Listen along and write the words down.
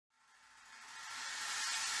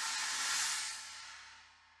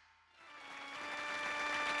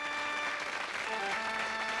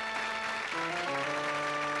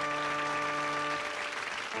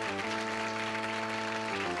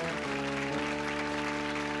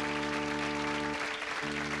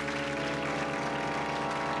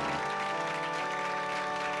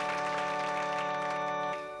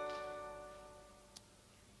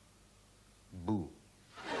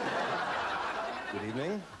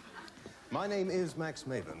My name is Max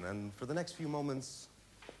Maven, and for the next few moments,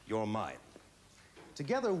 you're mine.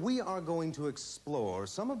 Together, we are going to explore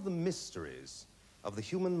some of the mysteries of the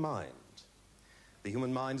human mind. The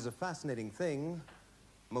human mind is a fascinating thing.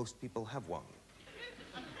 Most people have one.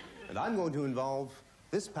 And I'm going to involve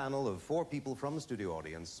this panel of 4 people from the studio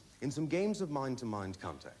audience in some games of mind-to-mind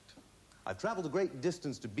contact. I've traveled a great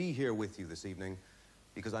distance to be here with you this evening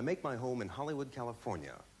because I make my home in Hollywood,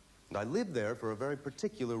 California. And I live there for a very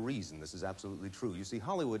particular reason. This is absolutely true. You see,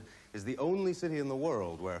 Hollywood is the only city in the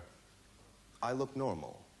world where I look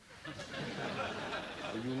normal.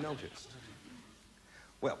 You noticed.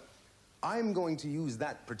 Well, I'm going to use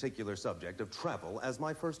that particular subject of travel as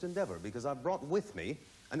my first endeavor because I've brought with me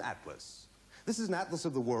an atlas. This is an atlas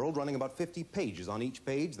of the world running about 50 pages. On each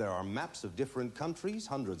page, there are maps of different countries,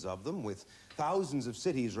 hundreds of them, with thousands of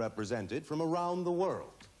cities represented from around the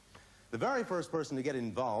world. The very first person to get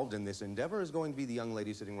involved in this endeavor is going to be the young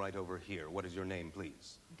lady sitting right over here. What is your name,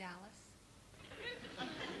 please? Dallas.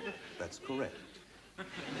 That's correct.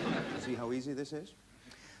 See how easy this is?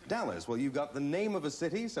 Dallas, well, you've got the name of a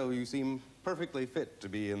city, so you seem perfectly fit to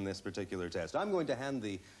be in this particular test. I'm going to hand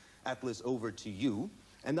the atlas over to you,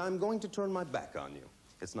 and I'm going to turn my back on you.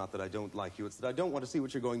 It's not that I don't like you, it's that I don't want to see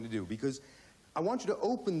what you're going to do, because I want you to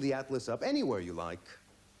open the atlas up anywhere you like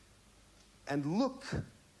and look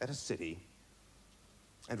at a city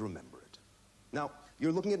and remember it. Now,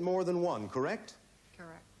 you're looking at more than one, correct?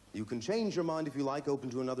 Correct. You can change your mind if you like, open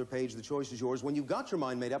to another page. The choice is yours. When you've got your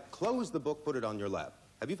mind made up, close the book, put it on your lap.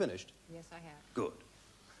 Have you finished? Yes, I have. Good.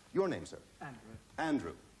 Your name, sir? Andrew.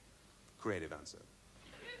 Andrew. Creative answer.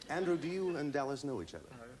 Andrew, do you and Dallas know each other?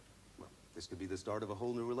 No. Well, this could be the start of a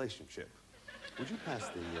whole new relationship. Would you pass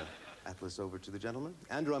the atlas over to the gentleman?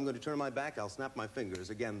 Andrew, I'm going to turn my back. I'll snap my fingers.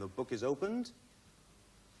 Again, the book is opened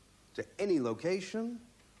to any location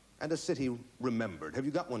and a city remembered. Have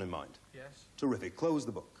you got one in mind? Yes. Terrific. Close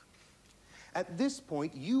the book. At this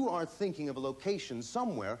point, you are thinking of a location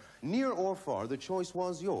somewhere, near or far. The choice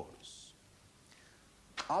was yours.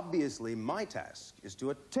 Obviously, my task is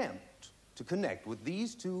to attempt to connect with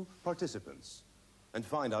these 2 participants and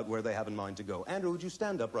find out where they have in mind to go. Andrew, would you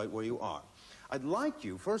stand up right where you are? I'd like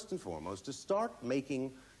you, first and foremost, to start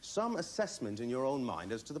making some assessment in your own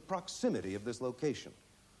mind as to the proximity of this location.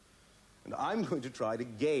 And I'm going to try to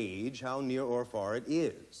gauge how near or far it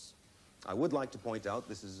is. I would like to point out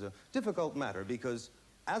this is a difficult matter because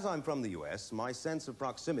as I'm from the U.S., my sense of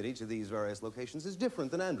proximity to these various locations is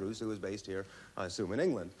different than Andrew's, who is based here, I assume, in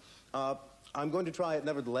England. I'm going to try it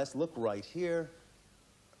nevertheless. Look right here.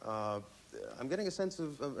 I'm getting a sense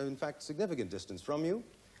of, in fact, significant distance from you.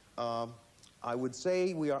 I would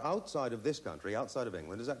say we are outside of this country, outside of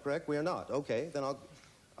England. Is that correct? We are not. Okay, then I'll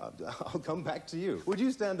come back to you. Would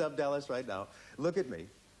you stand up, Dallas, right now? Look at me.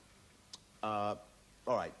 All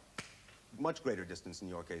right. Much greater distance in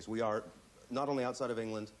your case. We are not only outside of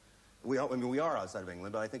England, we are outside of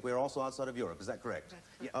England, but I think we are also outside of Europe. Is that correct?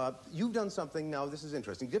 That's correct. You've done something, now this is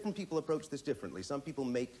interesting. Different people approach this differently. Some people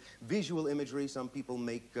make visual imagery, some people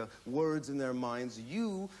make words in their minds.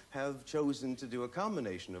 You have chosen to do a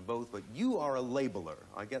combination of both, but you are a labeler.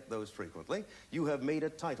 I get those frequently. You have made a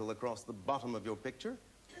title across the bottom of your picture.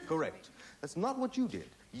 Correct. That's not what you did.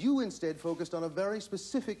 You instead focused on a very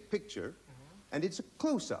specific picture, and it's a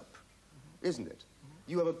close-up, isn't it?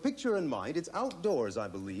 You have a picture in mind. It's outdoors, I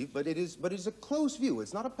believe, but it's a close view.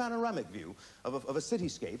 It's not a panoramic view of a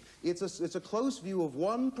cityscape. It's a close view of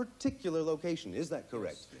one particular location. Is that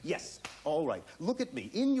correct? Yes. All right. Look at me.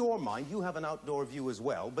 In your mind, you have an outdoor view as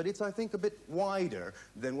well, but it's, I think, a bit wider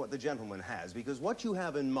than what the gentleman has, because what you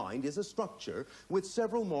have in mind is a structure with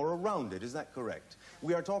several more around it. Is that correct?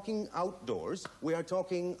 We are talking outdoors. We are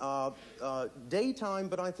talking daytime,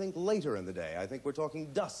 but I think later in the day. I think we're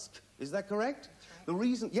talking dusk. Is that correct? The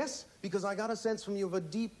reason, yes, because I got a sense from you of a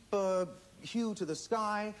deep hue to the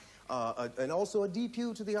sky, and also a deep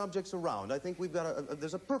hue to the objects around. I think we've got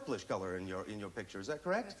there's a purplish color in your picture. Is that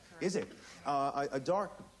correct? That's correct. Is it? A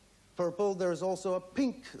dark purple. There's also a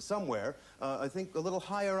pink somewhere. I think a little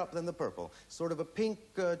higher up than the purple. Sort of a pink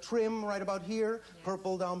trim right about here. Yes.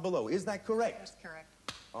 Purple down below. Is that correct? That's correct.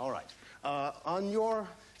 All right. On your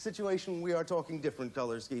situation, we are talking different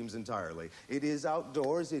color schemes entirely. It is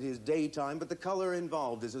outdoors, it is daytime, but the color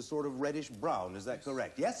involved is a sort of reddish brown. Is that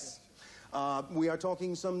correct? Yes? We are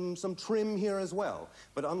talking some trim here as well.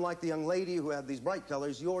 But unlike the young lady who had these bright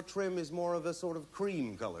colors, your trim is more of a sort of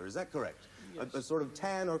cream color. Is that correct? Yes. A sort of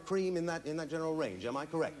tan or cream in that general range. Am I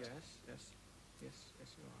correct? Yes, you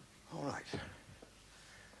are. All right.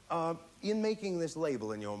 In making this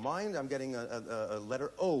label in your mind, I'm getting a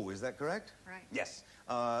letter O, is that correct? Right. Yes.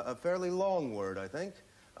 A fairly long word, I think.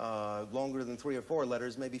 longer than 3 or 4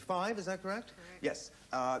 letters, maybe 5, is that correct? Correct. Yes.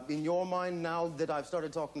 In your mind, now that I've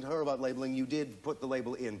started talking to her about labeling, you did put the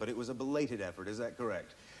label in, but it was a belated effort, is that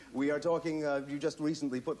correct? We are talking, you just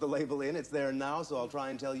recently put the label in, it's there now, so I'll try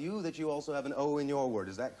and tell you that you also have an O in your word,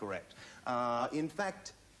 is that correct? In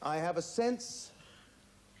fact, I have a sense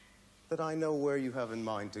that I know where you have in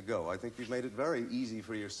mind to go. I think you've made it very easy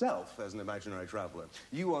for yourself as an imaginary traveler.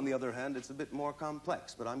 You, on the other hand, it's a bit more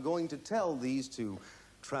complex, but I'm going to tell these 2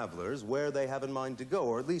 travelers where they have in mind to go,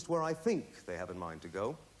 or at least where I think they have in mind to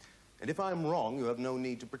go. And if I'm wrong, you have no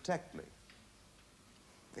need to protect me.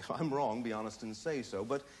 If I'm wrong, be honest and say so.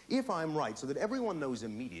 But if I'm right, so that everyone knows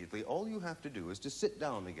immediately, all you have to do is to sit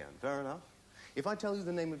down again. Fair enough? If I tell you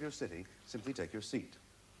the name of your city, simply take your seat.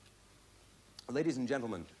 Ladies and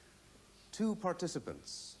gentlemen, 2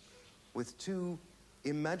 participants with 2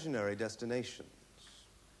 imaginary destinations.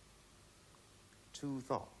 2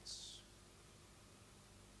 thoughts.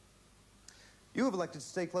 You have elected to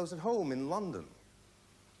stay close at home in London.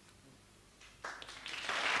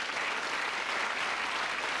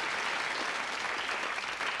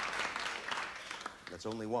 That's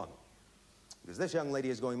only one. Because this young lady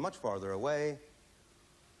is going much farther away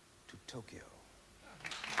to Tokyo.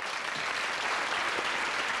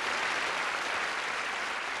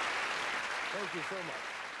 Thank you so much.